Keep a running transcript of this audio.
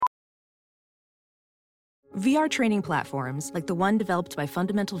VR training platforms, like the one developed by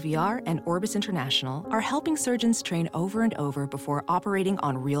Fundamental VR and Orbis International, are helping surgeons train over and over before operating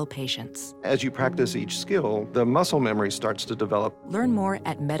on real patients. As you practice each skill, the muscle memory starts to develop. Learn more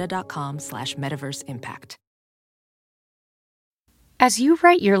at meta.com/metaverseimpact. As you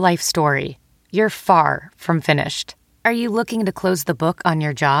write your life story, you're far from finished. Are you looking to close the book on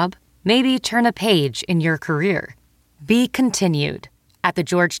your job? Maybe turn a page in your career? Be continued at the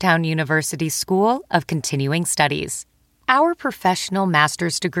Georgetown University School of Continuing Studies. Our professional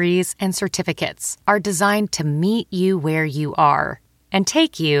master's degrees and certificates are designed to meet you where you are and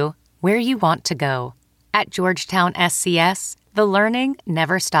take you where you want to go. At Georgetown SCS, the learning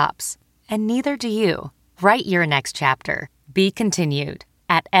never stops, and neither do you. Write your next chapter. Be continued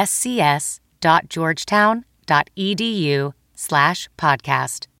at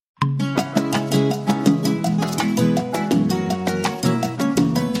scs.georgetown.edu/podcast.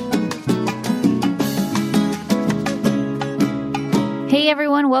 Hey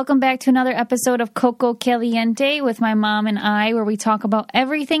everyone, welcome back to another episode of Coco Caliente with my mom and I, where we talk about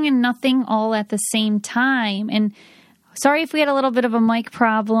everything and nothing all at the same time. And sorry if we had a little bit of a mic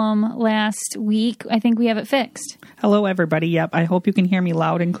problem last week. I think we have it fixed. Hello, everybody. Yep, I hope you can hear me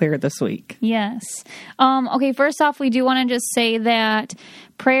loud and clear this week. Yes. Okay, first off, we do want to just say that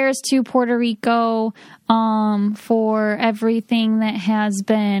prayers to Puerto Rico for everything that has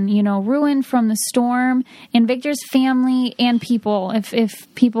been, ruined from the storm, and Victor's family and people. If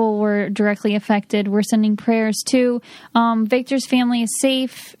people were directly affected, we're sending prayers too. Victor's family is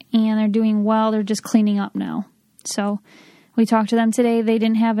safe and they're doing well. They're just cleaning up now. So we talked to them today. They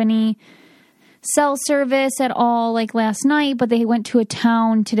didn't have any cell service at all like last night, but they went to a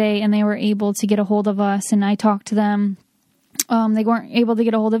town today and they were able to get a hold of us, and I talked to them. They weren't able to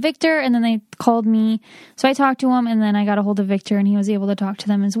get a hold of Victor, and then they called me. So I talked to him, and then I got a hold of Victor, and he was able to talk to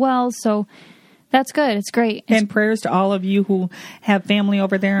them as well. So that's good. It's great. And prayers to all of you who have family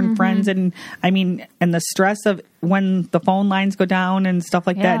over there and friends. And and the stress of when the phone lines go down and stuff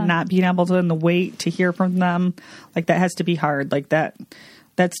like that, not being able to, and the wait to hear from them, like that has to be hard. Like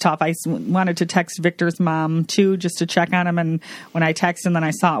that's tough. I wanted to text Victor's mom too, just to check on him. And when I texted and then I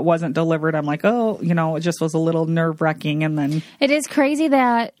saw it wasn't delivered, I'm like, it just was a little nerve wracking. And then it is crazy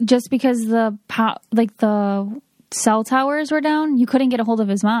that just because the cell towers were down, you couldn't get a hold of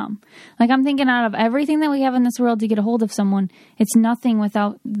his mom. Like, I'm thinking, out of everything that we have in this world to get a hold of someone, it's nothing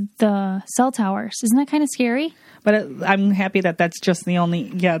without the cell towers. Isn't that kind of scary? But I'm happy that that's just the only,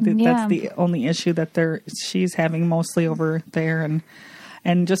 that's the only issue that she's having mostly over there.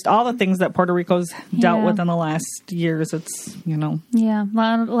 And just all the things that Puerto Rico's dealt with in the last years. It's, Yeah,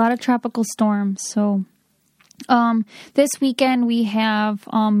 a lot of tropical storms. So this weekend we have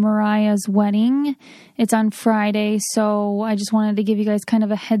Mariah's wedding. It's on Friday, so I just wanted to give you guys kind of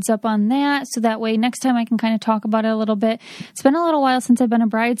a heads up on that, so that way next time I can kind of talk about it a little bit. It's been a little while since I've been a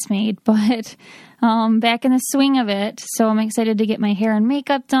bridesmaid, but back in the swing of it. So I'm excited to get my hair and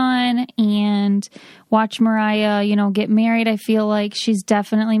makeup done and watch Mariah, get married. I feel like she's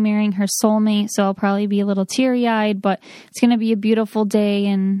definitely marrying her soulmate, so I'll probably be a little teary-eyed, but it's going to be a beautiful day,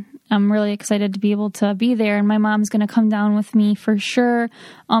 and I'm really excited to be able to be there. And my mom's going to come down with me for sure.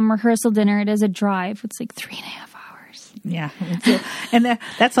 Rehearsal dinner, it is a drive. It's like 3.5 hours. Yeah. And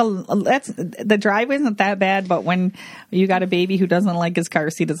that's the drive isn't that bad, but when you got a baby who doesn't like his car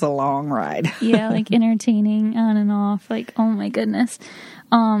seat, it's a long ride. Yeah, like entertaining on and off. Like, oh my goodness.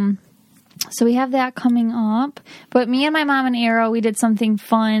 So we have that coming up. But me and my mom and Arrow, we did something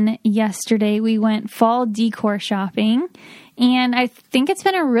fun yesterday. We went fall decor shopping. And I think it's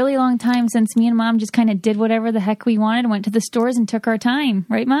been a really long time since me and Mom just kind of did whatever the heck we wanted, went to the stores and took our time.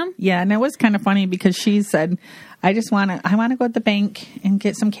 Right, Mom? Yeah, and it was kind of funny because she said, I want to go to the bank and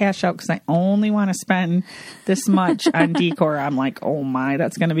get some cash out because I only want to spend this much on decor. I'm like, oh my,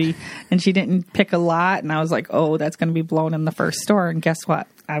 that's going to be, and she didn't pick a lot. And I was like, oh, that's going to be blown in the first store. And guess what?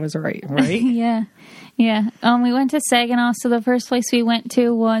 I was right? Yeah. We went to Saginaw. So the first place we went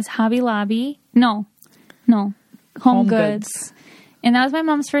to was Hobby Lobby. No. Home Goods. And that was my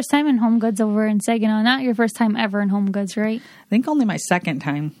mom's first time in Home Goods over in Saginaw. Not your first time ever in Home Goods, right? I think only my second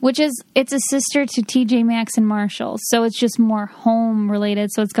time. It's a sister to TJ Maxx and Marshalls. So it's just more home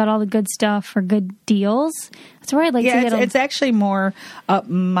related. So it's got all the good stuff for good deals. That's where I'd like to get it's actually more up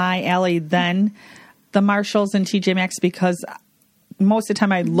my alley than the Marshalls and TJ Maxx because most of the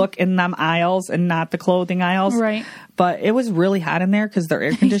time I look in them aisles and not the clothing aisles. Right. But it was really hot in there because their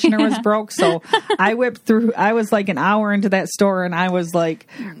air conditioner was broke. So I whipped through. I was like an hour into that store and I was like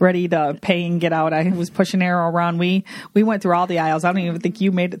ready to pay and get out. I was pushing Arrow around. We went through all the aisles. I don't even think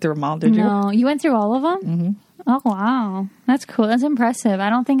you made it through them all, did you? No. You went through all of them? Mm-hmm. Oh, wow. That's cool. That's impressive. I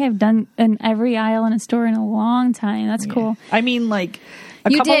don't think I've done in every aisle in a store in a long time. That's cool. I mean, like, a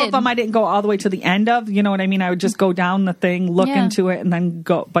couple of them I didn't go all the way to the end of. You know what I mean? I would just go down the thing, look into it, and then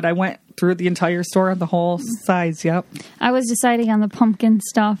go. But I went through the entire store, the whole size. Yep. I was deciding on the pumpkin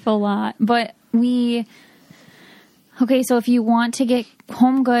stuff a lot. But okay, so if you want to get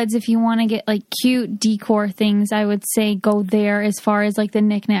home goods, if you want to get, like, cute decor things, I would say go there as far as, like, the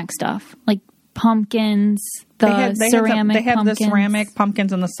knick-knack stuff. Like, pumpkins, ceramic They have pumpkins. the ceramic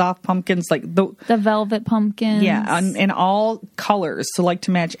pumpkins and the soft pumpkins, like the velvet pumpkins. Yeah, in all colors, so like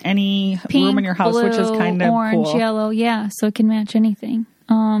to match any Pink, room in your house, blue, which is kind of orange, cool. yellow, yeah, so it can match anything.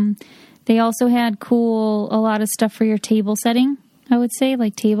 They also had a lot of stuff for your table setting, I would say,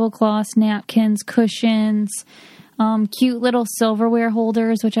 like tablecloths, napkins, cushions, cute little silverware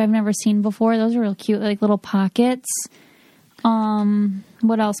holders, which I've never seen before. Those are real cute, like little pockets.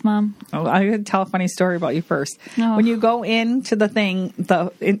 What else, Mom? Oh, I could tell a funny story about you first. Oh. When you go into the thing,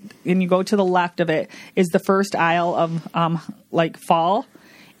 and you go to the left of it is the first aisle of like fall,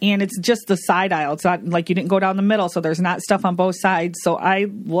 and it's just the side aisle. It's not like you didn't go down the middle, so there's not stuff on both sides. So I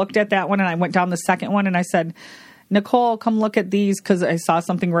looked at that one, and I went down the second one, and I said, Nicole, come look at these, because I saw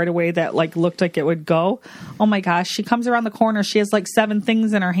something right away that like looked like it would go. Oh my gosh! She comes around the corner. She has like 7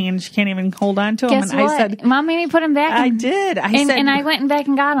 things in her hand. She can't even hold on to them. Guess what? I said, Mom made me put them back. I did. I said, and I went back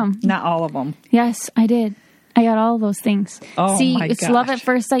and got them. Not all of them. Yes, I did. I got all of those things. Oh, see, my it's gosh. love at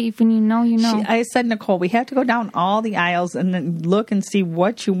first sight. When you know, you know. I said, Nicole, we have to go down all the aisles and then look and see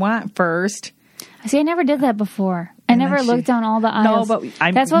what you want first. See, I never did that before. I never looked down all the aisles. No,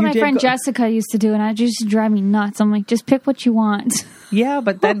 but that's what my friend Jessica used to do, and it just drive me nuts. I'm like, just pick what you want. Yeah,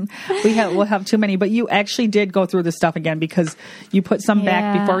 but then we'll have too many. But you actually did go through the stuff again, because you put some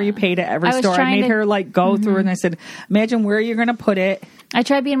back before you paid at every store. I made her like go through, and I said, imagine where you're going to put it. I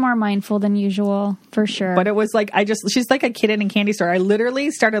tried being more mindful than usual, for sure. But it was like, she's like a kid in a candy store. I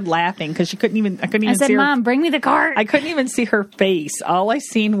literally started laughing because I couldn't even I said, see her. Mom, bring me the cart. I couldn't even see her face. All I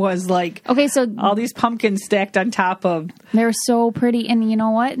seen was like, okay, so all these pumpkins stacked on top of. They were so pretty. And you know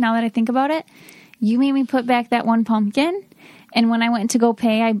what? Now that I think about it, you made me put back that one pumpkin. And when I went to go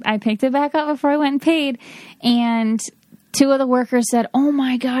pay, I picked it back up before I went and paid. And 2 of the workers said, oh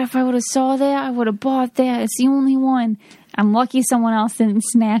my God, if I would have saw that, I would have bought that. It's the only one. I'm lucky someone else didn't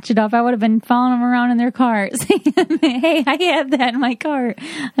snatch it up. I would have been following them around in their cars. Hey, I had that in my cart.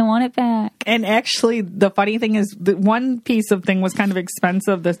 I want it back. And actually, the funny thing is, the one piece of thing was kind of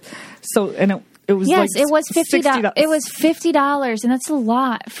expensive. It was yes, like it was $50. It was $50, and that's a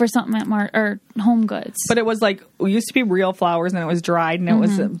lot for something at Home Goods. But it was like, it used to be real flowers, and it was dried, and it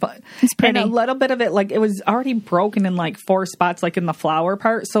was, but it's pretty. And a little bit of it, like it was already broken in like 4 spots, like in the flower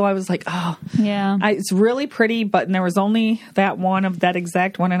part. So I was like, oh, yeah, it's really pretty, but there was only that one of that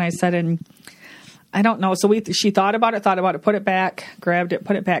exact one, and I said, and I don't know. So she thought about it, put it back, grabbed it,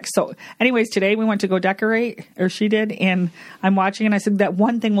 put it back. So anyways, today we went to go decorate, or she did, and I'm watching, and I said, that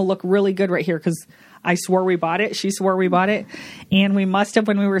one thing will look really good right here, because I swore we bought it. She swore we bought it. And we must have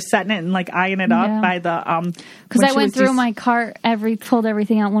when we were setting it and like eyeing it up by the because I went through my cart, pulled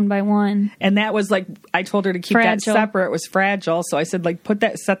everything out one by one. And that was like, I told her to keep that separate. It was fragile. So I said, like,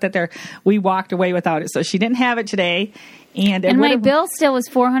 set that there. We walked away without it. So she didn't have it today. And my bill still was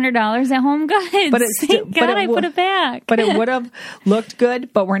 $400 at Home Goods. But thank God I put it back. But it would have looked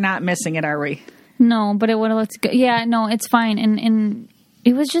good, but we're not missing it, are we? No, but it would have looked good. Yeah, no, it's fine. And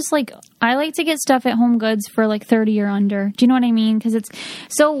it was just like, I like to get stuff at Home Goods for like 30 or under. Do you know what I mean? Because it's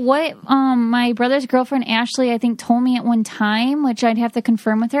so what my brother's girlfriend Ashley, I think, told me at one time, which I'd have to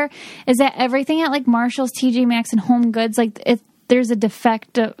confirm with her, is that everything at like Marshall's, TJ Maxx, and Home Goods, like there's a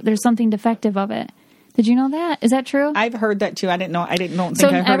defect, there's something defective of it. Did you know that? Is that true? I've heard that too. I don't think I heard so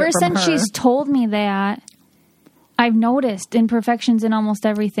it from ever since her. She's told me that, I've noticed imperfections in almost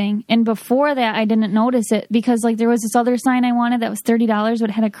everything. And before that, I didn't notice it because like there was this other sign I wanted that was $30, but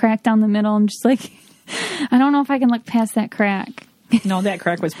it had a crack down the middle. I'm just like, I don't know if I can look past that crack. No, that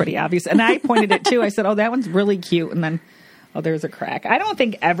crack was pretty obvious. And I pointed it too. I said, oh, that one's really cute. And then, oh, there's a crack. I don't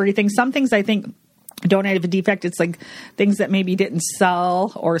think everything. Some things I think don't have a defect. It's like things that maybe didn't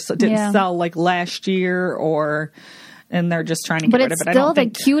sell or didn't sell like last year and they're just trying to get rid of it. But it's still the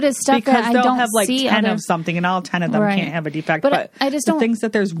cutest stuff that I don't see. Because they'll have like 10 of something, and all 10 of them can't have a defect. But I just the things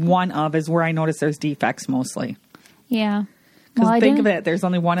that there's one of is where I notice there's defects mostly. Yeah. Because think of it, there's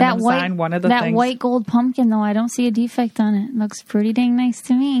only one of them signed, one of the things. That white gold pumpkin, though, I don't see a defect on it. It looks pretty dang nice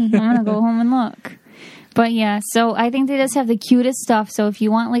to me. I'm going to go home and look. But yeah, so I think they just have the cutest stuff. So if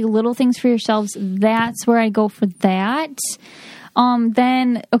you want like little things for yourselves, that's where I go for that.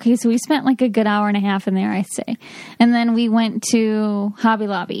 Then, so we spent like a good hour and a half in there, I say. And then we went to Hobby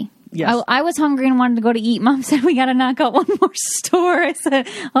Lobby Yes. I was hungry and wanted to go to eat. Mom said, we got to knock out one more store. I said,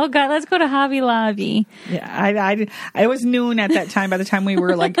 oh, God, let's go to Hobby Lobby. Yeah, I was noon at that time by the time we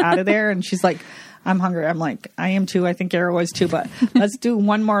were like out of there. And she's like, I'm hungry. I'm like, I am too. I think Arrow was too. But let's do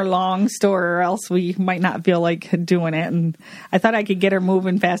one more long store or else we might not feel like doing it. And I thought I could get her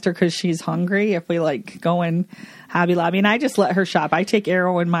moving faster because she's hungry if we like go in Hobby Lobby. And I just let her shop. I take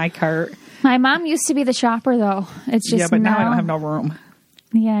Arrow in my cart. My mom used to be the shopper, though. It's just but now I don't have no room.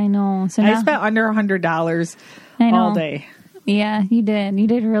 Yeah, I know. So I spent under $100 all day. Yeah, you did. You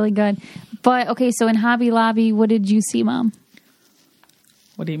did really good. But, okay, so in Hobby Lobby, what did you see, Mom?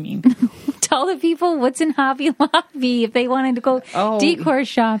 What do you mean? Tell the people what's in Hobby Lobby if they wanted to go decor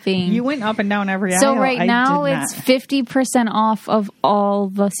shopping. You went up and down every aisle. So right now it's 50% off of all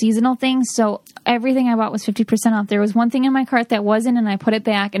the seasonal things. So everything I bought was 50% off. There was one thing in my cart that wasn't, and I put it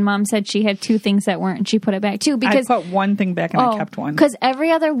back. And Mom said she had 2 things that weren't, and she put it back too. Because I put one thing back and I kept one. Because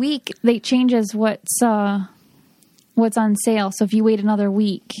every other week they changes what's on sale. So if you wait another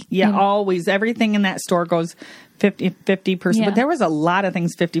week, always everything in that store goes 50%. Yeah. But there was a lot of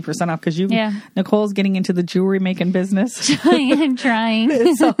things 50% off because Nicole's getting into the jewelry making business. I'm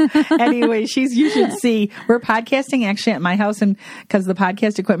trying. So anyway, you should see, we're podcasting actually at my house, and because the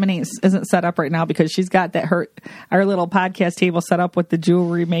podcast equipment isn't set up right now because she's got our little podcast table set up with the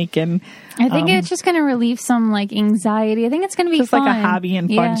jewelry making. I think it's just going to relieve some like anxiety. I think it's going to be just fun. Like a hobby and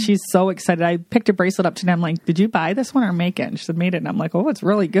fun. Yeah. She's so excited. I picked a bracelet up today. I'm like, did you buy this one or make it? And she said, made it. And I'm like, oh, it's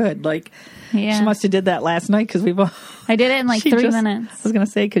really good. Like, she must have did that last night because I did it in like 3 minutes. I was going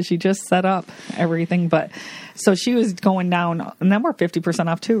to say because she just set up everything, but so she was going down, and then we're 50%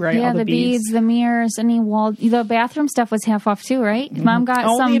 off too, right? Yeah, all the beads, the mirrors, any wall, the bathroom stuff was half off too, right? Mm-hmm. Mom got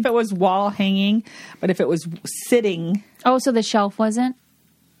only if it was wall hanging, but if it was sitting. Oh, so the shelf wasn't?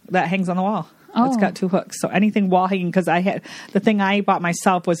 That hangs on the wall. Oh. It's got 2 hooks. So anything wall hanging, because the thing I bought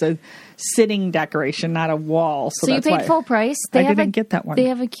myself was a sitting decoration, not a wall. So you paid full price? I didn't get that one. They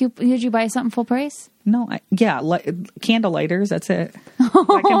have a cute. Did you buy something full price? No, candle lighters. That's it.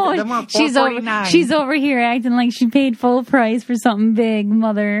 She's over here acting like she paid full price for something big,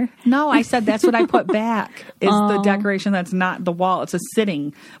 mother. No, I said that's what I put back is the decoration. That's not the wall. It's a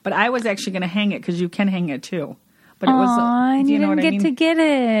sitting. But I was actually going to hang it because you can hang it too. But it was. You didn't get to get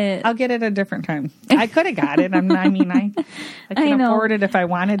it. I'll get it a different time. I could have got it. I can afford it if I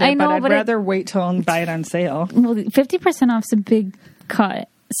wanted it, but I'd rather wait till and buy it on sale. Well, 50% off's a big cut.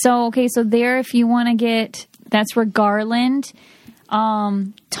 So there, if you want to get, that's for garland.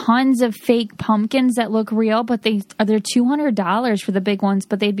 Tons of fake pumpkins that look real, but they're $200 for the big ones,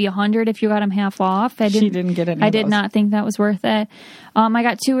 but they'd be $100 if you got them half off. She didn't get any. I did not think that was worth it. I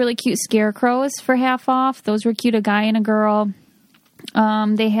got 2 really cute scarecrows for half off. Those were cute, a guy and a girl.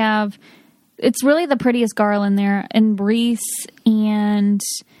 It's really the prettiest garland there, and wreaths, and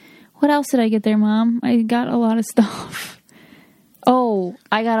what else did I get there, Mom? I got a lot of stuff. Oh,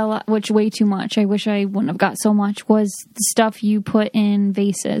 I got a lot, which way too much. I wish I wouldn't have got so much, was the stuff you put in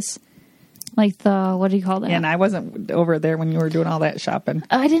vases. Like what do you call that? Yeah, and I wasn't over there when you were doing all that shopping.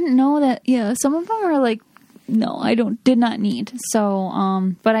 I didn't know that. Yeah, some of them are like, no, I did not need.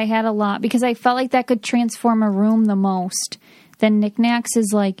 So, but I had a lot because I felt like that could transform a room the most. Then knickknacks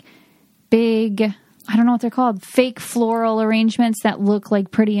is like big, I don't know what they're called, fake floral arrangements that look like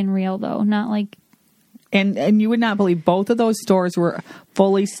pretty and real though, not like. And you would not believe both of those stores were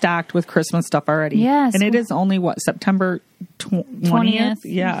fully stocked with Christmas stuff already. Yes. And it is only, September 20th?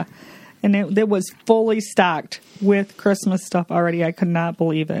 Yeah. And it was fully stocked with Christmas stuff already. I could not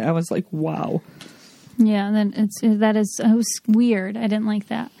believe it. I was like, wow. Yeah, then it was weird. I didn't like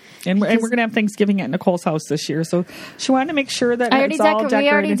that. And we're going to have Thanksgiving at Nicole's house this year. So she wanted to make sure that it's all decorated. We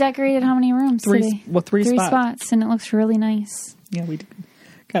already decorated how many rooms today? Well, three spots. And it looks really nice. Yeah, we did.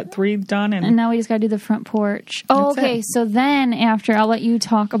 Got 3 done. And now we just got to do the front porch. Oh, okay. So then after, I'll let you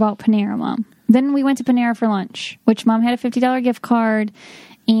talk about Panera, Mom. Then we went to Panera for lunch, which Mom had a $50 gift card.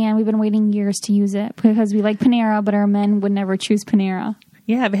 And we've been waiting years to use it because we like Panera, but our men would never choose Panera.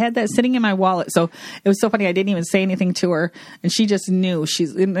 Yeah, I've had that sitting in my wallet. So it was so funny. I didn't even say anything to her. And she just knew.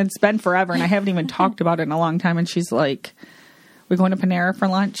 It's been forever. And I haven't even talked about it in a long time. And she's like, we going to Panera for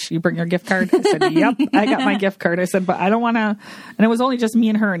lunch? You bring your gift card? I said, yep, I got my gift card. I said, but I don't want to. And it was only just me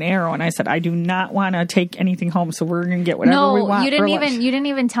and her and Arrow. And I said, I do not want to take anything home. So we're going to get whatever we want. You didn't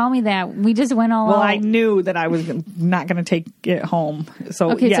even tell me that. We just went all out. Well, I knew that I was not going to take it home.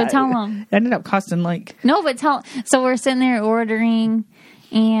 So, okay, so tell them. It ended up costing No, but tell. So we're sitting there ordering.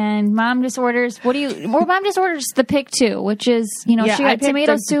 And Mom just orders, Mom just orders the pick 2, which is, she got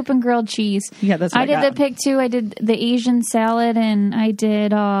tomato soup and grilled cheese. Yeah, that's what I did the pick 2. I did the Asian salad, and I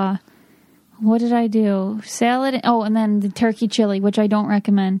did, what what did I do? Salad. Oh, and then the turkey chili, which I don't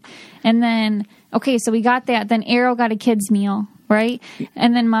recommend. And then, okay, so we got that. Then Arrow got a kid's meal, right?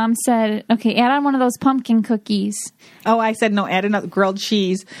 And then Mom said, okay, add on one of those pumpkin cookies. Oh, I said, no, add another grilled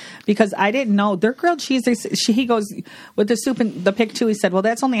cheese because I didn't know. Their grilled cheese, he goes, with the soup and the pick too, he said, well,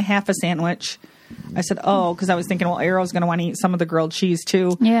 that's only a half a sandwich. I said, oh, because I was thinking, well, Arrow's going to want to eat some of the grilled cheese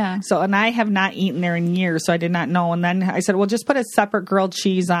too. Yeah. So, and I have not eaten there in years, so I did not know. And then I said, well, just put a separate grilled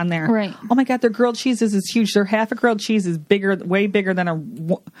cheese on there. Right. Oh my God, their grilled cheese is huge. Their half a grilled cheese is bigger, way bigger than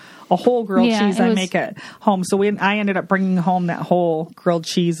a whole grilled cheese I make at home. So I ended up bringing home that whole grilled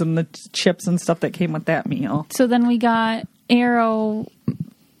cheese and the chips and stuff that came with that meal. So then we got Arrow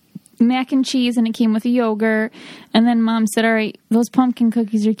mac and cheese, and it came with a yogurt. And then Mom said, all right, those pumpkin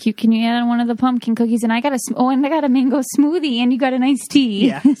cookies are cute. Can you add on one of the pumpkin cookies? And I got a mango smoothie, and you got an iced tea.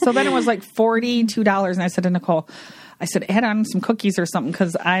 Yeah. So then it was like $42. And I said to Nicole, add on some cookies or something,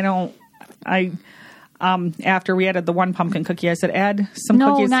 because after we added the one pumpkin cookie, I said, add some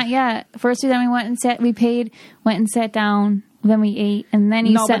cookies. No, not yet. First, then we went and sat down. Then we ate, and then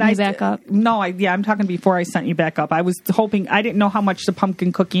you sent me back up. No, I'm talking before I sent you back up. I was hoping, I didn't know how much the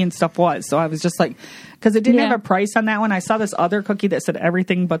pumpkin cookie and stuff was, so I was just like, because it didn't have a price on that one. I saw this other cookie that said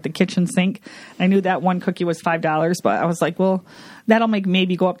everything but the kitchen sink. I knew that one cookie was $5, but I was like, well, that'll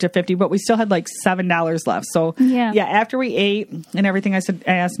maybe go up to $50, but we still had like $7 left. So after we ate and everything, I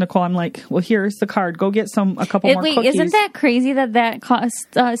asked Nicole, I'm like, well, here's the card. Go get a couple more cookies. Isn't that crazy that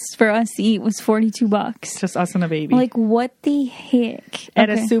cost us for us to eat was $42? Just us and a baby. Like, what the heck? At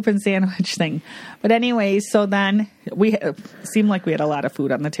a soup and sandwich thing. But anyway, so then seemed like we had a lot of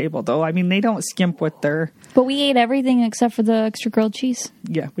food on the table, though. I mean, they don't skimp with their... But we ate everything except for the extra grilled cheese.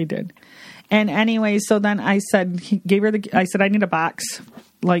 Yeah, we did. And anyway, so then I said, I need a box.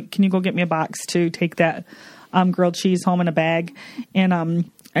 Like, can you go get me a box to take that grilled cheese home in a bag? And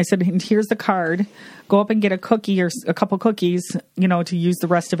I said, here's the card. Go up and get a cookie or a couple cookies, to use the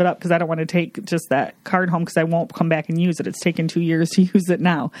rest of it up, because I don't want to take just that card home because I won't come back and use it. It's taken 2 years to use it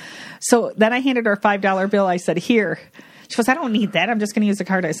now. So then I handed her a $5 bill. I said, here. She goes, I don't need that. I'm just going to use the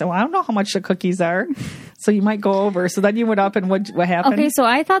card. I said, well, I don't know how much the cookies are, so you might go over. So then you went up, and what happened? Okay, so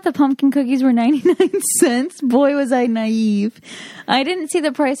I thought the pumpkin cookies were 99 cents. Boy, was I naive. I didn't see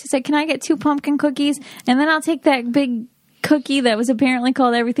the price. I said, can I get 2 pumpkin cookies? And then I'll take that big cookie that was apparently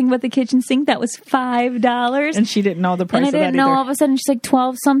called everything but the kitchen sink. That was $5. And she didn't know the price of that either. And I didn't know. All of a sudden, she's like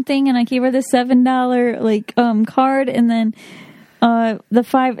 12 something, and I gave her the $7 card, and then... the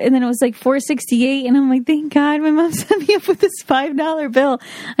 $5, and then it was like $4.68, and I'm like, thank God my mom set me up with this $5 bill.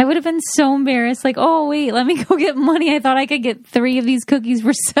 I would have been so embarrassed. Like, oh wait, let me go get money. I thought I could get 3 of these cookies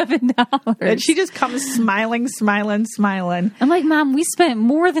for $7. And she just comes smiling. I'm like, Mom, we spent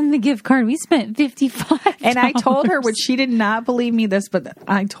more than the gift card. We spent $55. And I told her, which she did not believe me this, but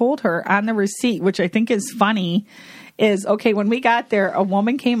I told her on the receipt, which I think is funny, is, okay, when we got there, a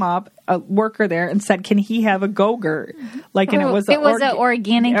woman came up, a worker there, and said, can he have a Go-Gurt? Like, and it was an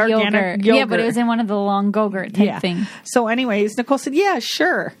organic yogurt. Yeah, but it was in one of the long Go-Gurt type thing. So anyways, Nicole said, yeah,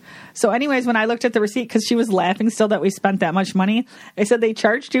 sure. So anyways, when I looked at the receipt, because she was laughing still that we spent that much money, I said, they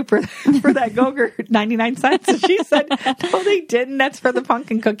charged you for that Go-Gurt 99 cents. And she said, no, they didn't. That's for the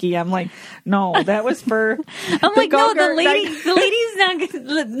pumpkin cookie. I'm like, no, that was for I'm like, no, the lady's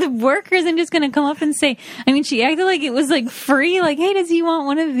not the worker isn't just going to come up and say, I mean, she acted like it was like free. Like, hey, does he want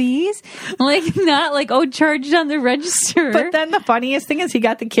one of these? Like, not like, charged on the register. But then the funniest thing is he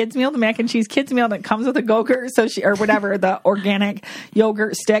got the kids meal, the mac and cheese kids meal that comes with a Go-Gurt, or whatever, the organic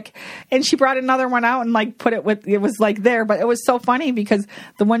yogurt stick. And she brought another one out and like put it with, it was like there, but it was so funny because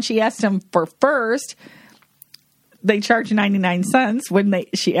the one she asked him for first, they charged 99 cents when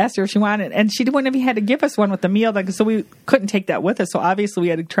she asked her if she wanted, and she wouldn't have had to give us one with the meal, so we couldn't take that with us. So obviously we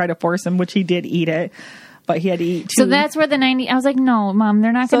had to try to force him, which he did eat it. But he had to eat 2. So that's where the 90... I was like, no, Mom,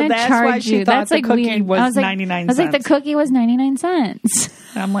 they're not going to charge you. That's like the cookie weird. was 99 cents. I was like, the cookie was 99 cents.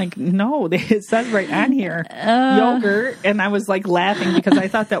 I'm like, no, it says right on here, yogurt. And I was like laughing because I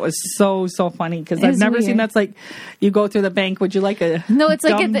thought that was so funny because I've never seen that's like, you go through the bank, would you like a No, it's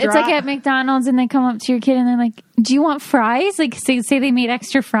like at McDonald's and they come up to your kid and they're like, do you want fries? Like say they made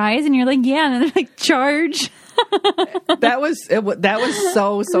extra fries and you're like, yeah. And then they're like, charge. That was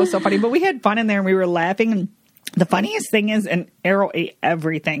so funny. But we had fun in there and we were laughing. And the funniest thing is, and Arrow ate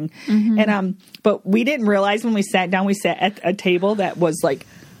everything. Mm-hmm. And but we didn't realize when we sat down, we sat at a table that was like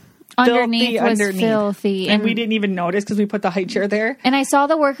underneath was filthy. And we didn't even notice because we put the high chair there. And I saw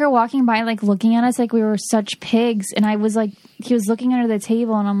the worker walking by, like, looking at us like we were such pigs. And I was like, he was looking under the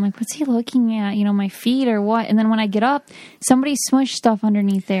table, and I'm like, what's he looking at? You know, my feet or what? And then when I get up, somebody smushed stuff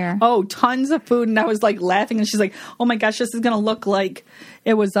underneath there. Oh, tons of food. And I was, like, laughing. And she's like, oh, my gosh, this is going to look like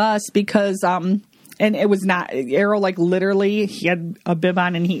it was us because... And it was not, Arrow, like, literally, he had a bib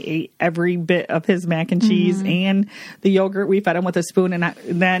on and he ate every bit of his mac and cheese and the yogurt. We fed him with a spoon, and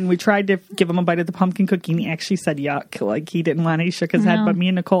then we tried to give him a bite of the pumpkin cookie, and he actually said yuck. Like, he didn't want it. He shook his head, but me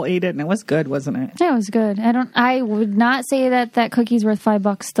and Nicole ate it, and it was good, wasn't it? Yeah, it was good. I would not say that cookie's worth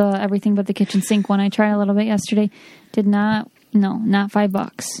 $5, the everything but the kitchen sink one. I tried a little bit yesterday. No, not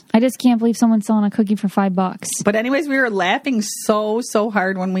 $5. I just can't believe someone's selling a cookie for $5. But anyways, we were laughing so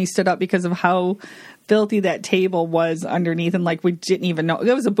hard when we stood up because of how filthy that table was underneath, and like we didn't even know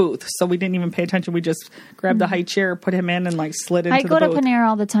it was a booth, so we didn't even pay attention. We just grabbed the high chair, put him in, and like slid into the booth. I go to Panera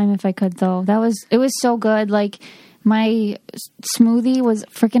all the time if I could, though. It was so good. Like, my smoothie was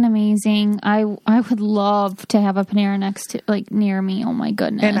freaking amazing. I would love to have a Panera near me. Oh my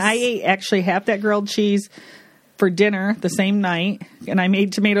goodness! And I ate actually half that grilled cheese for dinner the same night, and I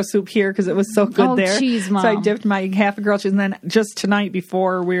made tomato soup here because it was so good there. Cheese, Mom. So I dipped my half a grilled cheese, and then just tonight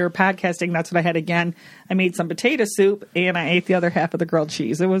before we were podcasting, that's what I had again. I made some potato soup, and I ate the other half of the grilled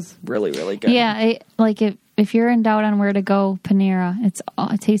cheese. It was really, really good. Yeah, if you're in doubt on where to go, Panera.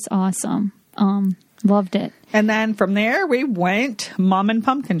 It tastes awesome. Loved it. And then from there, we went mom and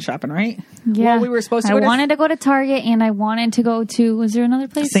pumpkin shopping, right? Yeah. Well, we were supposed to I wanted to go to Target, and I wanted to go to, was there another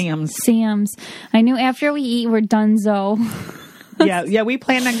place? Sam's. I knew after we eat, we're donezo. Yeah, we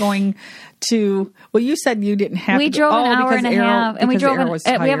planned on going to, well, you said you didn't have to. We drove an hour and a half, and we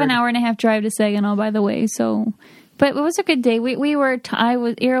have an hour and a half drive to Saginaw, by the way, so... But it was a good day.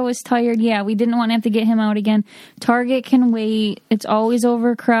 Arrow was tired. Yeah, we didn't want to have to get him out again. Target can wait. It's always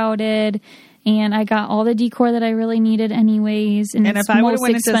overcrowded. And I got all the decor that I really needed anyways. And if I would have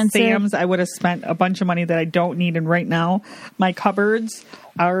went into Sam's, I would have spent a bunch of money that I don't need. And right now, my cupboards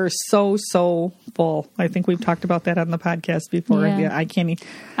are so full. I think we've talked about that on the podcast before. Yeah, I can't eat.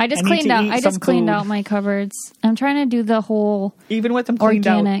 I just cleaned out my cupboards. I'm trying to do the whole even with them cleaned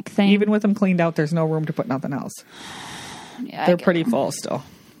organic out, thing. Even with them cleaned out, there's no room to put nothing else. Yeah, they're pretty full still.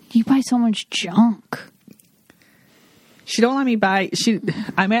 You buy so much junk. She don't let me buy.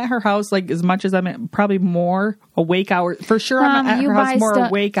 I'm at her house like as much as I'm at probably more awake hours. For sure, I'm at her house more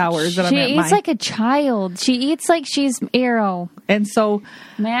awake hours than I'm at mine. She eats like a child. She eats like she's Arrow. And so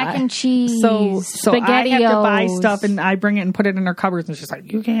mac and cheese. So I have to buy stuff, and I bring it and put it in her cupboards. And she's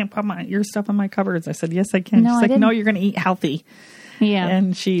like, "You can't put your stuff in my cupboards." I said, "Yes, I can." She's like, "No, you're going to eat healthy." Yeah,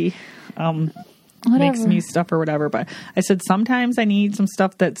 and she makes me stuff or whatever. But I said sometimes I need some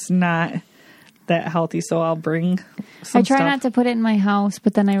stuff that's not that healthy, so I'll bring some I try not to put it in my house,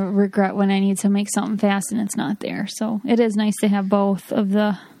 but then I regret when I need to make something fast and it's not there. So it is nice to have both of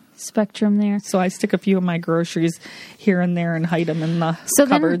the spectrum there. So I stick a few of my groceries here and there and hide them in the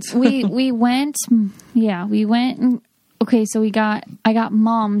cupboards. Then we went. Okay, so I got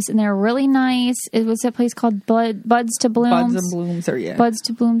mums, and they're really nice. It was a place called Buds to Blooms. Buds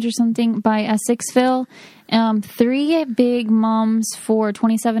to Blooms or something by Essexville. 3 big mums for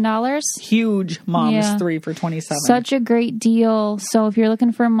 $27. Huge mums, 3 for $27. Such a great deal. So if you're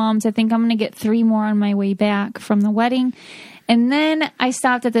looking for mums, I think I'm going to get 3 more on my way back from the wedding. And then I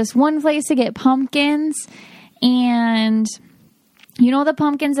stopped at this one place to get pumpkins, and you know the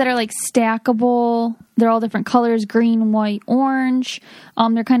pumpkins that are like stackable? They're all different colors, green, white, orange.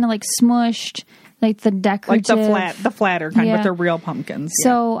 They're kind of like smushed, like the decorative. Like the flatter kind, but they're real pumpkins.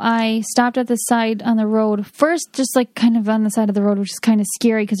 So I stopped at the side on the road. First, just like kind of on the side of the road, which is kind of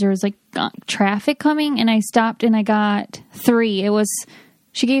scary because there was like traffic coming. And I stopped and I got 3.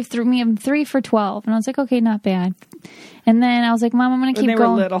 She gave me 3 for $12. And I was like, okay, not bad. And then I was like, Mom, I'm going to keep going. They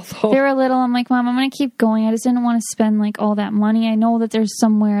were little, though. They were little. I'm like, Mom, I'm going to keep going. I just didn't want to spend like all that money. I know that there's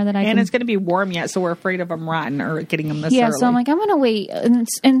somewhere that I can. And it's going to be warm yet, so we're afraid of them rotting or getting them this early. Yeah, so I'm like, I'm going to wait.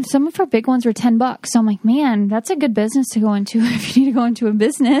 And some of her big ones were $10. So I'm like, man, that's a good business to go into if you need to go into a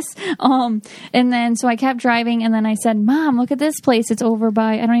business. And then so I kept driving, and then I said, Mom, look at this place. It's over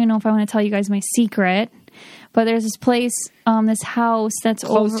by, I don't even know if I want to tell you guys my secret. But there's this place, this house that's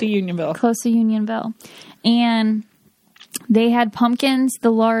close to Unionville. And they had pumpkins,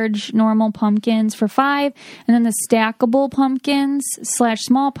 the large normal pumpkins for $5, and then the stackable pumpkins /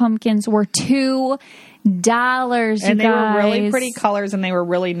 small pumpkins were $2. And they were really pretty colors, and they were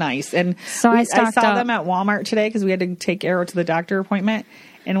really nice. And so I saw them at Walmart today because we had to take Arrow to the doctor appointment.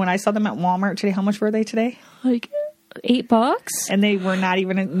 And when I saw them at Walmart today, how much were they today? Like $8. And they were not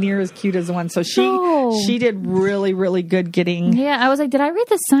even near as cute as the one. So she did really, really good getting. Yeah, I was like, did I read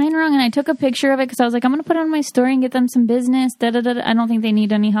the sign wrong? And I took a picture of it because I was like, I'm going to put it on my story and get them some business. I don't think they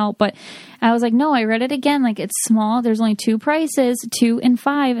need any help. But I was like, no, I read it again. Like, it's small. There's only 2 prices, 2 and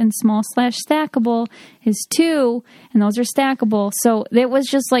 5, and small/stackable is 2, and those are stackable. So it was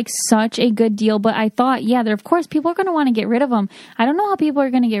just like such a good deal. But I thought, yeah, of course, people are going to want to get rid of them. I don't know how people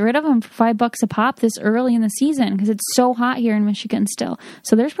are going to get rid of them for $5 a pop this early in the season because it's so hot here in Michigan still.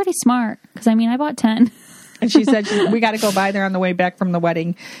 So they're pretty smart because, I mean, I bought 10. And she said, we got to go by there on the way back from the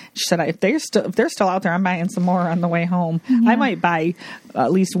wedding. She said, if they're still out there, I'm buying some more on the way home. Yeah. I might buy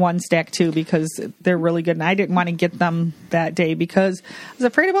at least 1 stack too because they're really good. And I didn't want to get them that day because I was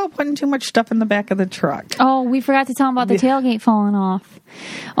afraid about putting too much stuff in the back of the truck. Oh, we forgot to tell them about the tailgate falling off.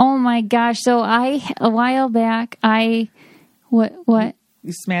 Oh my gosh. So a while back, what?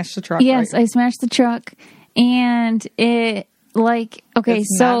 You smashed the truck. Yes, right? I smashed the truck and it... Like, okay,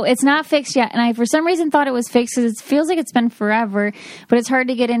 it's not fixed yet. And I, for some reason, thought it was fixed because it feels like it's been forever, but it's hard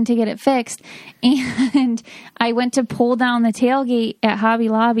to get in to get it fixed. And I went to pull down the tailgate at Hobby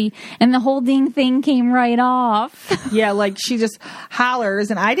Lobby, and the whole dang thing came right off. Yeah, like she just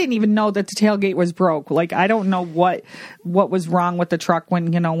hollers, and I didn't even know that the tailgate was broke. Like, I don't know what was wrong with the truck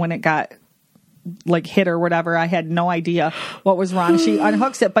when it got like hit or whatever. I had no idea what was wrong. She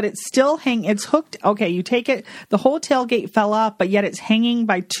unhooks it, but it's still it's hooked. Okay, you take it, the whole tailgate fell off, but yet it's hanging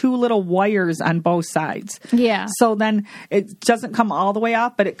by 2 little wires on both sides. Yeah. So then it doesn't come all the way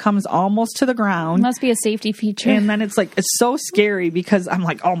off, but it comes almost to the ground. Must be a safety feature. And then it's so scary because I'm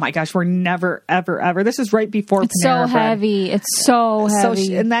like, oh my gosh, we're never, ever, ever. This is right before it's Panera so Bread. heavy. It's so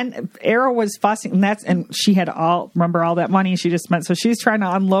heavy. And then Arrow was fussing, and she had all that money she just spent. So she's trying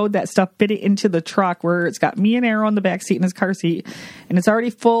to unload that stuff, fit it into the truck where it's got me and Arrow in the back seat in his car seat, and it's already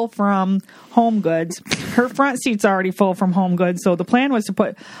full from Home Goods. Her front seat's already full from Home Goods. So the plan was to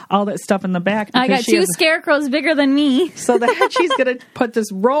put all that stuff in the back. I got 2 scarecrows bigger than me. So that she's going to put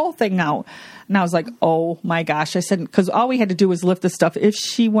this roll thing out. And I was like, oh my gosh. I said, because all we had to do was lift the stuff. If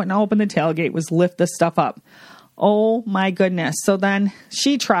she wouldn't open the tailgate, was lift the stuff up. Oh my goodness. So then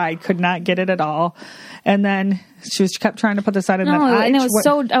she tried, could not get it at all. And then she kept trying to put this on. And then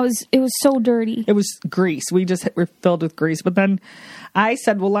it was so dirty. It was grease. We just were filled with grease. But then I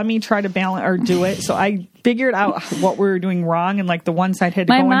said, well, let me try to balance or do it. So I figured out what we were doing wrong. And like the one side had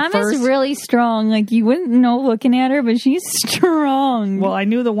to go in first. My mom is really strong. Like you wouldn't know looking at her, but she's strong. Well, I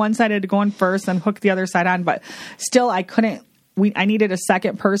knew the one side had to go in first and hook the other side on. But still, I couldn't. I needed a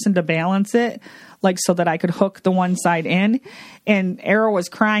second person to balance it, like so that I could hook the one side in. And Arrow was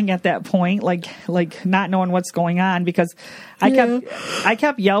crying at that point, like not knowing what's going on because I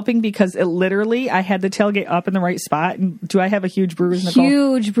kept yelping because it literally I had the tailgate up in the right spot. And do I have a huge bruise, Nicole?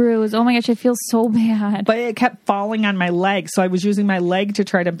 Huge bruise. Oh my gosh, I feel so bad. But it kept falling on my leg, so I was using my leg to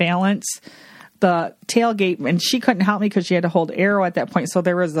try to balance the tailgate, and she couldn't help me because she had to hold Arrow at that point. So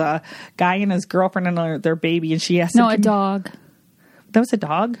there was a guy and his girlfriend and their baby, and she asked a dog. That was a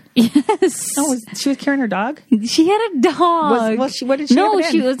dog? Yes. Oh, she was carrying her dog? She had a dog. What did she have? No,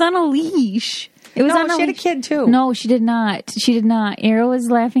 she was on a leash. She had a kid too. No, she did not. She did not. Arrow was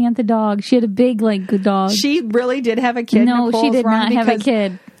laughing at the dog. She had a big, good dog. She really did have a kid. No, she did not have a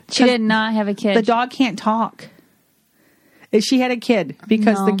kid. She did not have a kid. The dog can't talk. She had a kid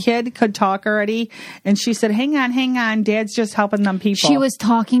because the kid could talk already. And she said, hang on. Dad's just helping them people. She was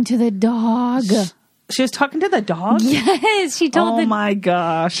talking to the dog. She was talking to the dog? Yes, she told Oh my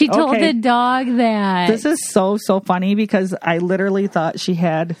gosh. She told the dog that. This is so funny because I literally thought she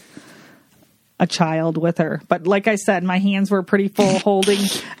had a child with her. But like I said, my hands were pretty full holding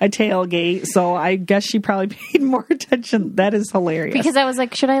a tailgate. So I guess she probably paid more attention. That is hilarious. Because I was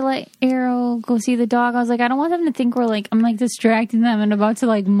like, should I let Arrow go see the dog? I was like, I don't want them to think I'm distracting them and about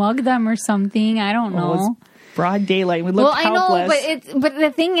to mug them or something. I don't know. Broad daylight. We looked helpless. I know, but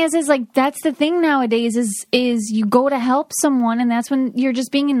the thing is that's the thing nowadays is you go to help someone and that's when you're just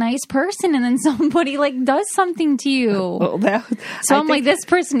being a nice person and then somebody does something to you. This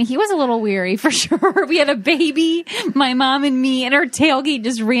person, he was a little weary for sure. We had a baby, my mom and me, and our tailgate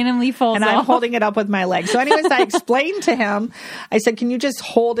just randomly falls off. And I'm holding it up with my leg. So anyways, I explained to him, I said, can you just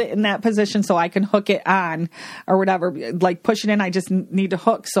hold it in that position so I can hook it on or whatever, push it in. I just need to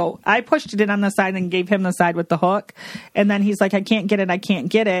hook. So I pushed it in on the side and gave him the side with the hook, and then he's like, I can't get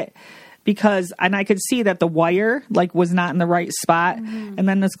it because, and I could see that the wire was not in the right spot, and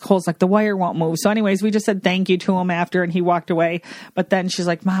then Nicole's like, the wire won't move. So anyways, we just said thank you to him after, and he walked away. But then she's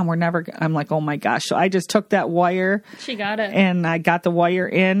like, Mom, I'm like, oh my gosh. So I just took that wire, she got it, and I got the wire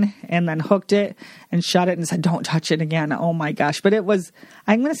in and then hooked it and shut it and said, don't touch it again. Oh my gosh. But I'm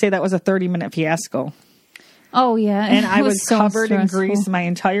going to say that was a 30-minute fiasco. Oh, yeah. And I was so covered in stressful. grease, my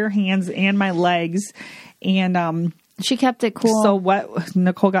entire hands and my legs. And she kept it cool. so wet.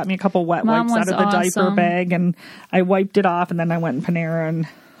 Nicole got me a couple wet Mom wipes out was of the diaper awesome. bag, and I wiped it off, and then I went in Panera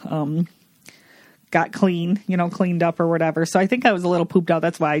and got cleaned up or whatever. So I think I was a little pooped out.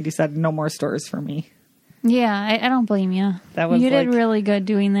 That's why I decided no more stores for me. Yeah, I don't blame you. You did really good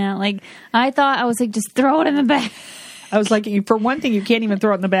doing that. Like, I thought, I was like, just throw it in the bag. I was like, for one thing, you can't even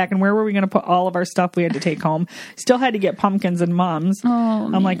throw it in the back. And where were we going to put all of our stuff we had to take home? Still had to get pumpkins and mums.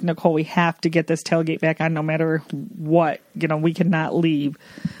 I'm like, Nicole, we have to get this tailgate back on no matter what. We cannot leave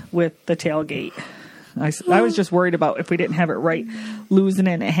with the tailgate. I was just worried about if we didn't have it right, losing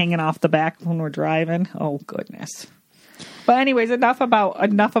it and hanging off the back when we're driving. Oh, goodness. But anyways, enough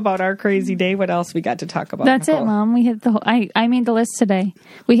about our crazy day. What else we got to talk about? That's Nicole? it, Mom. We hit the whole, I made the list today.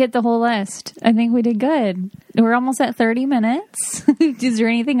 We hit the whole list. I think we did good. We're almost at 30 minutes. Is there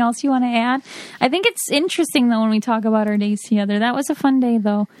anything else you want to add? I think it's interesting, though, when we talk about our days together. That was a fun day,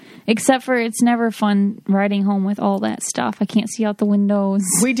 though. Except for it's never fun riding home with all that stuff. I can't see out the windows.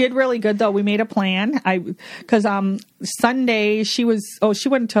 We did really good, though. We made a plan. Because Sunday she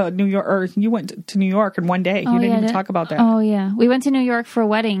went to New York, or you went to New York in one day. You didn't even talk about that. Oh, yeah. We went to New York for a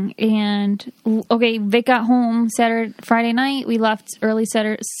wedding. And, okay, Vic got home Friday night. We left early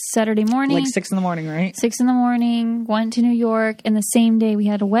Saturday morning. Like 6 in the morning, right? 6 in the morning, went to New York. And the same day we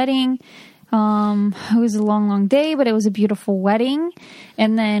had a wedding. It was a long, long day, but it was a beautiful wedding.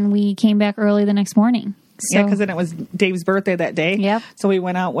 And then we came back early the next morning. So, yeah, because then it was Dave's birthday that day. Yep. So we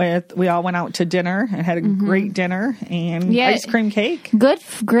all went out to dinner and had a great dinner and ice cream cake.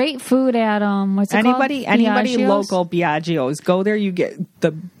 Great food at what's it called? Anybody Biagio's? local, Biagio's. Go there, you get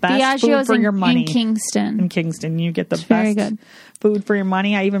the best Biagio's food for your money. in Kingston. In Kingston, you get the It's very best good. food for your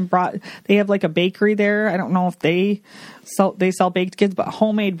money. I even they have like a bakery there. I don't know if they sell baked goods, but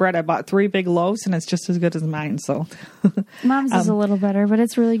homemade bread. I bought 3 big loaves and it's just as good as mine. So Mom's is a little better, but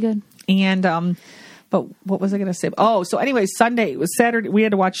it's really good. And but what was I going to say? Oh, so anyway, Sunday, it was Saturday. We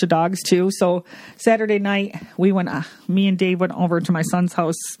had to watch the dogs too. So Saturday night, me and Dave went over to my son's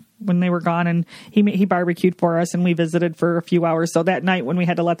house when they were gone, and he barbecued for us, and we visited for a few hours. So that night when we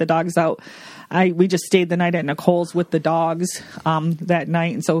had to let the dogs out, we just stayed the night at Nicole's with the dogs that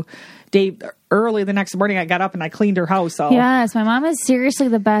night. And so Dave, early the next morning, I got up and I cleaned her house. So Yes, my mom is seriously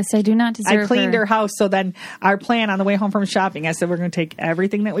the best. I do not deserve I cleaned her house. So then our plan on the way home from shopping, I said, we're going to take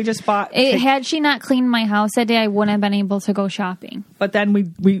everything that we just bought. Had she not cleaned my house that day, I wouldn't have been able to go shopping. But then we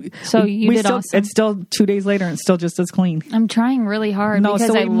did awesome. It's still 2 days later and it's still just as clean. I'm trying really hard because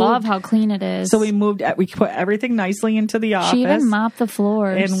I love how clean it is. So we put everything nicely into the office. She even mopped the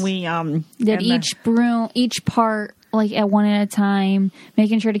floors. And we did each part like at one at a time,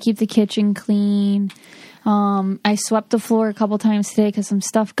 making sure to keep the kitchen clean. I swept the floor a couple times today because some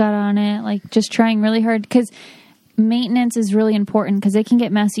stuff got on it. Like just trying really hard because maintenance is really important because it can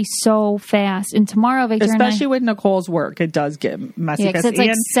get messy so fast. And tomorrow, Victor especially with Nicole's work, it does get messy. Yeah, because it's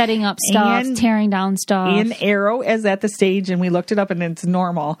like setting up stuff, tearing down stuff. And Arrow is at the stage, and we looked it up, and it's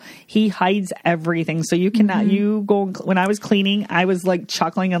normal. He hides everything, so you cannot. You go when I was cleaning, I was like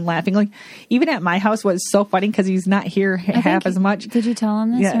chuckling and laughing. Like even at my house, was so funny because he's not here half as much. Did you tell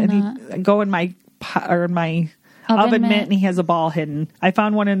him this? Yeah, or and not? he go in my oven mitt, and he has a ball hidden. I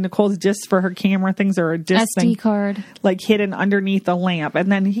found one in Nicole's disc for her camera things, or a disc SD card, like hidden underneath a lamp. And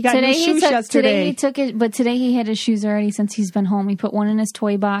then he got new shoes yesterday. Today he took it, but today he had his shoes already since he's been home. He put one in his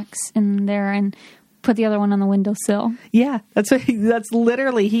toy box in there and put the other one on the windowsill. Yeah, that's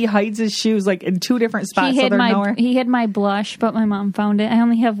literally, he hides his shoes like in 2 different spots. He hid my blush, but my mom found it. I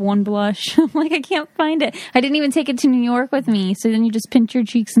only have one blush. I'm like, I can't find it. I didn't even take it to New York with me. So then you just pinch your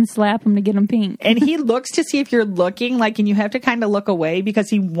cheeks and slap them to get them pink. And he looks to see if you're looking, like, and you have to kind of look away because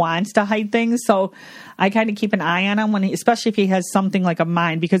he wants to hide things. So I kind of keep an eye on him especially if he has something like a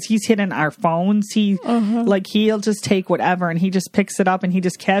mine, because he's hidden our phones. He'll just take whatever and he just picks it up and he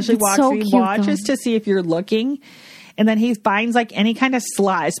just casually watches to see if you're looking. And then he finds like any kind of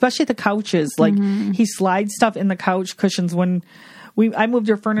slide, especially the couches. Like he slides stuff in the couch cushions. When I moved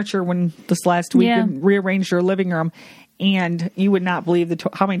your furniture this last week and rearranged your living room. And you would not believe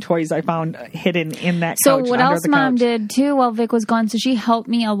how many toys I found hidden in that couch. So what else Mom did too while Vic was gone? So she helped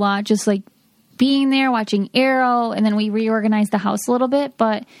me a lot, just like being there, watching Arrow, and then we reorganized the house a little bit.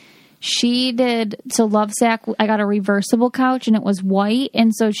 But she did, so Lovesack, I got a reversible couch and it was white.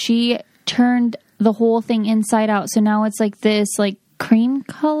 And so she turned the whole thing inside out. So now it's like this like cream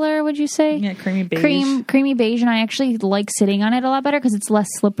color, would you say? Yeah, creamy beige. Creamy beige, and I actually like sitting on it a lot better because it's less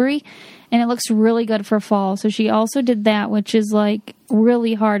slippery, and it looks really good for fall. So she also did that, which is like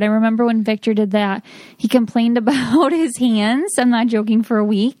really hard. I remember when Victor did that, he complained about his hands. I'm not joking, for a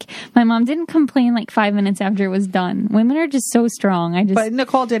week. My mom didn't complain like 5 minutes after it was done. Women are just so strong. But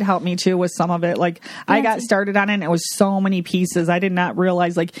Nicole did help me too with some of it. Like I got started on it and it was so many pieces. I did not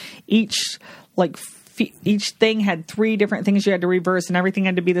realize like each thing had 3 different things you had to reverse, and everything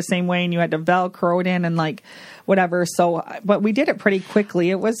had to be the same way, and you had to Velcro it in and like whatever. So, but we did it pretty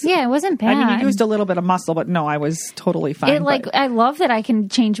quickly. It wasn't bad. I mean, you used a little bit of muscle, but no, I was totally fine. I love that I can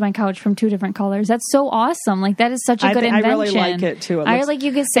change my couch from 2 different colors. That's so awesome. Like that is such a good invention. I really like it too.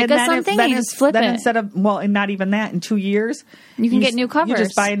 You get sick of something and you just flip it. Instead of, and not even that, in 2 years, you can get new covers. You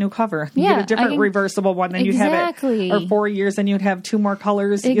just buy a new cover. You get a different reversible one, then you'd have it. Or 4 years, and you'd have 2 more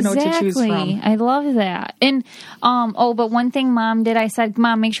colors, to choose from. I love that. And, but one thing Mom did, I said,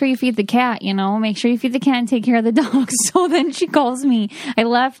 Mom, make sure you feed the cat, make sure you feed the cat and take care of the dogs. So then she calls me. I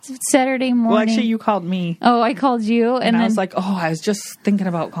left Saturday morning. Well, actually, you called me. Oh, I called you. And then I was like, I was just thinking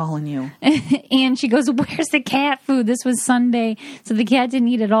about calling you. And she goes, where's the cat food? This was Sunday. So the cat didn't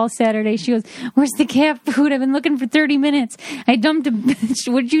eat it all Saturday. She goes, where's the cat food? I've been looking for 30 minutes. I dumped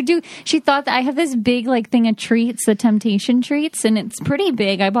what'd you do? She thought that I have this big thing of treats, the Temptation treats, and it's pretty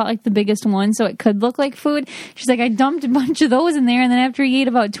big. I bought the biggest one so it could look like food. She's like, I dumped a bunch of those in there, and then after he ate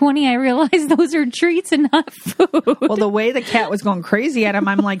about 20, I realized those are treats and not food. Well, the way the cat was going crazy at him,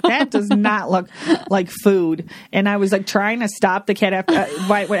 I'm like, that does not look like food. And I was trying to stop the cat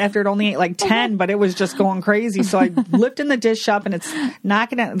after it only ate 10, but it was just going crazy. So I lifted the dish up, and it's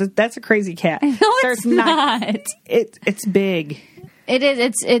knocking it. That's a crazy cat. No, it's not. It's big. It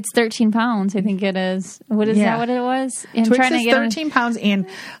is. It's 13 pounds. I think it is. Is that what it was? And Twix is 13 pounds and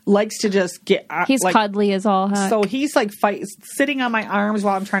likes to just get. He's cuddly as all heck. So he's sitting on my arms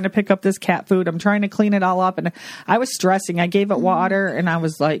while I'm trying to pick up this cat food. I'm trying to clean it all up, and I was stressing. I gave it water, and I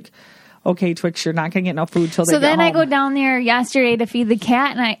was like, okay, Twix, you're not going to get no food till they get home. So then I go down there yesterday to feed the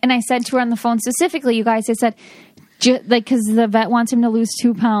cat, and I said to her on the phone specifically, you guys, I said, because the vet wants him to lose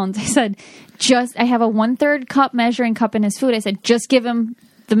 2 pounds. I said, I have a 1/3 cup measuring cup in his food. I said, just give him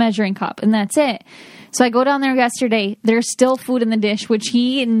the measuring cup, and that's it. So I go down there yesterday. There's still food in the dish, which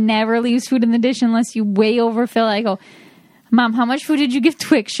he never leaves food in the dish unless you way overfill it. I go, Mom, how much food did you give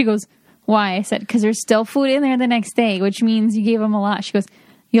Twix? She goes, why? I said, because there's still food in there the next day, which means you gave him a lot. She goes,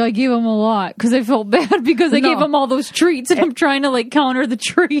 yeah, I gave him a lot because I felt bad because I gave him all those treats, and I'm trying to counter the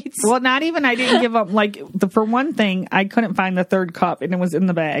treats. Well, not even I didn't give him for one thing, I couldn't find the 3rd cup, and it was in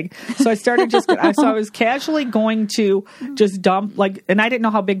the bag. So I started so I was casually going to just dump and I didn't know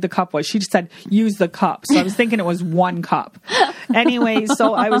how big the cup was. She just said use the cup, so I was thinking it was 1 cup. Anyway,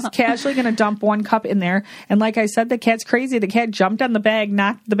 so I was casually going to dump 1 cup in there, and like I said, the cat's crazy. The cat jumped on the bag,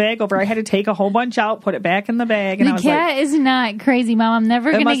 knocked the bag over. I had to take a whole bunch out, put it back in the bag, and the cat is not crazy, Mom. I'm never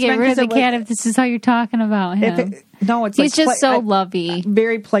going to get rid of the cat if this is how you're talking about him. He's just so lovey.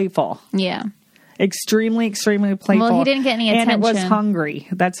 Very playful. Yeah. Extremely, extremely playful. Well, he didn't get any attention. And it was hungry.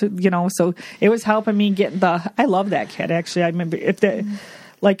 That's, so it was helping me get I love that cat, actually. I remember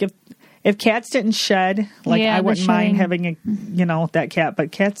if cats didn't shed, I wouldn't mind having that cat,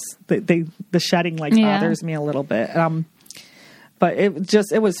 but cats, the shedding bothers me a little bit. But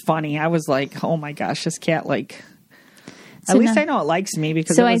it was funny. I was like, oh my gosh, this cat at least I know it likes me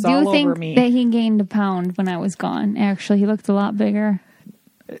because it was all over me. So I do think that he gained a pound when I was gone. Actually, he looked a lot bigger.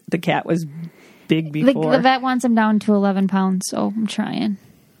 The cat was big before. The vet wants him down to 11 pounds, so I'm trying.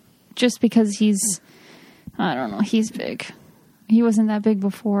 Just because he's big. He wasn't that big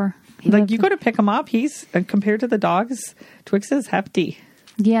before. You go to pick him up, he's, compared to the dogs, Twix is hefty.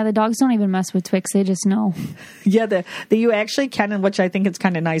 Yeah, the dogs don't even mess with Twix. They just know. Yeah, you actually can, which I think it's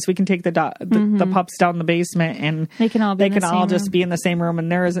kind of nice. We can take the pups down the basement, and they can all just be in the same room,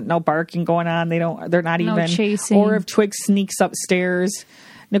 and there isn't no barking going on. They're not even chasing. Or if Twix sneaks upstairs,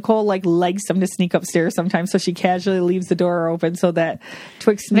 Nicole likes them to sneak upstairs sometimes, so she casually leaves the door open so that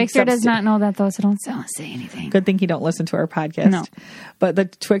Twix sneaks Victor does not know that, though, so don't say anything. Good thing you don't listen to our podcast. No. But the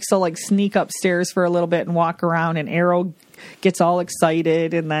Twix will sneak upstairs for a little bit and walk around, and Arrow gets all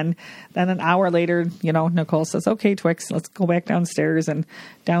excited, and then an hour later, Nicole says, okay, Twix, let's go back downstairs, and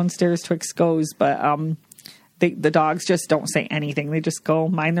downstairs Twix goes. But the dogs just don't say anything. They just go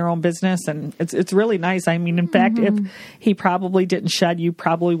mind their own business, and it's really nice. I mean, in fact, if he probably didn't shed, you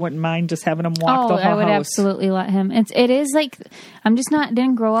probably wouldn't mind just having him walk the whole house. I would absolutely let him. It is I'm just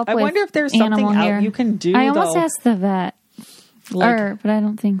didn't grow up with I wonder if there's something out you can do, I almost asked the vet. But I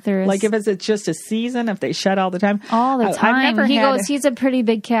don't think there is. If it's just a season, if they shed all the time. All the time. He goes, he's a pretty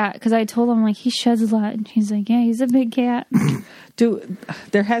big cat. Because I told him, he sheds a lot. And he's like, yeah, he's a big cat.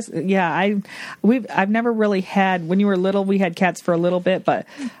 I've never really had, when you were little, we had cats for a little bit, but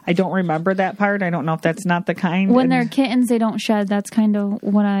I don't remember that part. I don't know if that's not the kind. When they're kittens, they don't shed. That's kind of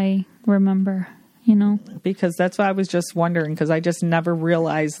what I remember, Because that's why I was just wondering, because I just never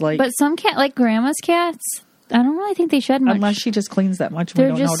realized, But some like grandma's cats, I don't really think they shed much. Unless she just cleans that much, they're we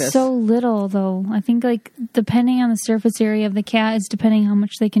don't just notice. so little, though. I think, depending on the surface area of the cat is depending how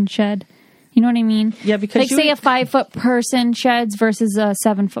much they can shed. You know what I mean? Yeah, because say a 5-foot person sheds versus a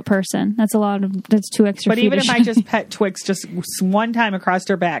 7-foot person. That's that's 2 extra But feet. even if I just pet Twix just one time across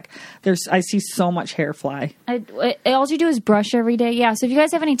her back, I see so much hair fly. All you do is brush every day. Yeah, so if you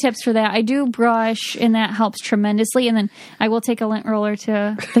guys have any tips for that, I do brush, and that helps tremendously. And then I will take a lint roller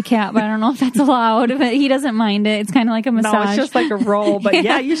to the cat, but I don't know if that's allowed. But he doesn't mind it. It's kind of like a massage. No, it's just like a roll. But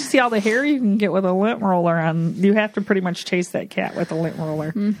yeah, you should see all the hair you can get with a lint roller on. You have to pretty much chase that cat with a lint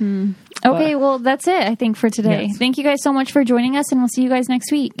roller. Mm-hmm. Okay, well, that's it, I think, for today. Yes. Thank you guys so much for joining us, and we'll see you guys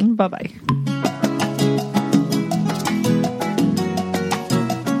next week. Bye-bye.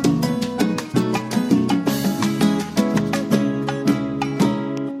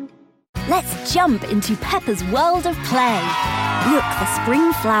 Let's jump into Peppa's world of play. Look for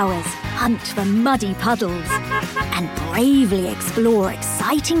spring flowers, hunt for muddy puddles, and bravely explore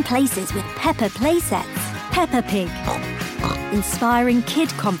exciting places with Peppa playsets. Peppa Pig, inspiring kid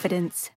confidence.